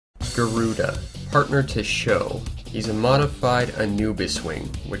Garuda, partner to Sho. He's a modified Anubis wing,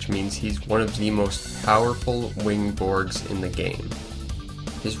 which means he's one of the most powerful wing Borgs in the game.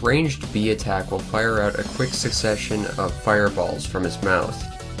 His ranged B attack will fire out a quick succession of fireballs from his mouth.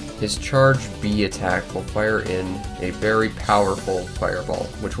 His charged B attack will fire in a very powerful fireball,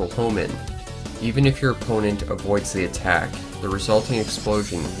 which will home in. Even if your opponent avoids the attack, the resulting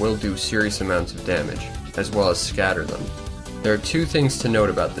explosion will do serious amounts of damage, as well as scatter them. There are two things to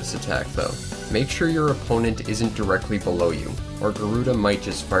note about this attack though. Make sure your opponent isn't directly below you, or Garuda might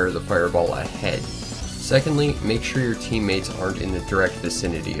just fire the fireball ahead. Secondly, make sure your teammates aren't in the direct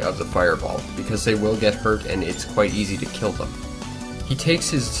vicinity of the fireball, because they will get hurt and it's quite easy to kill them. He takes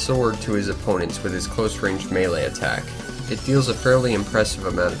his sword to his opponents with his close-range melee attack. It deals a fairly impressive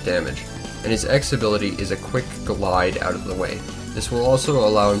amount of damage, and his X ability is a quick glide out of the way. This will also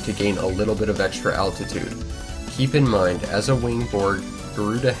allow him to gain a little bit of extra altitude. Keep in mind, as a wing Borg,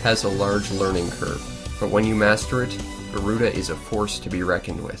 Garuda has a large learning curve, but when you master it, Garuda is a force to be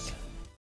reckoned with.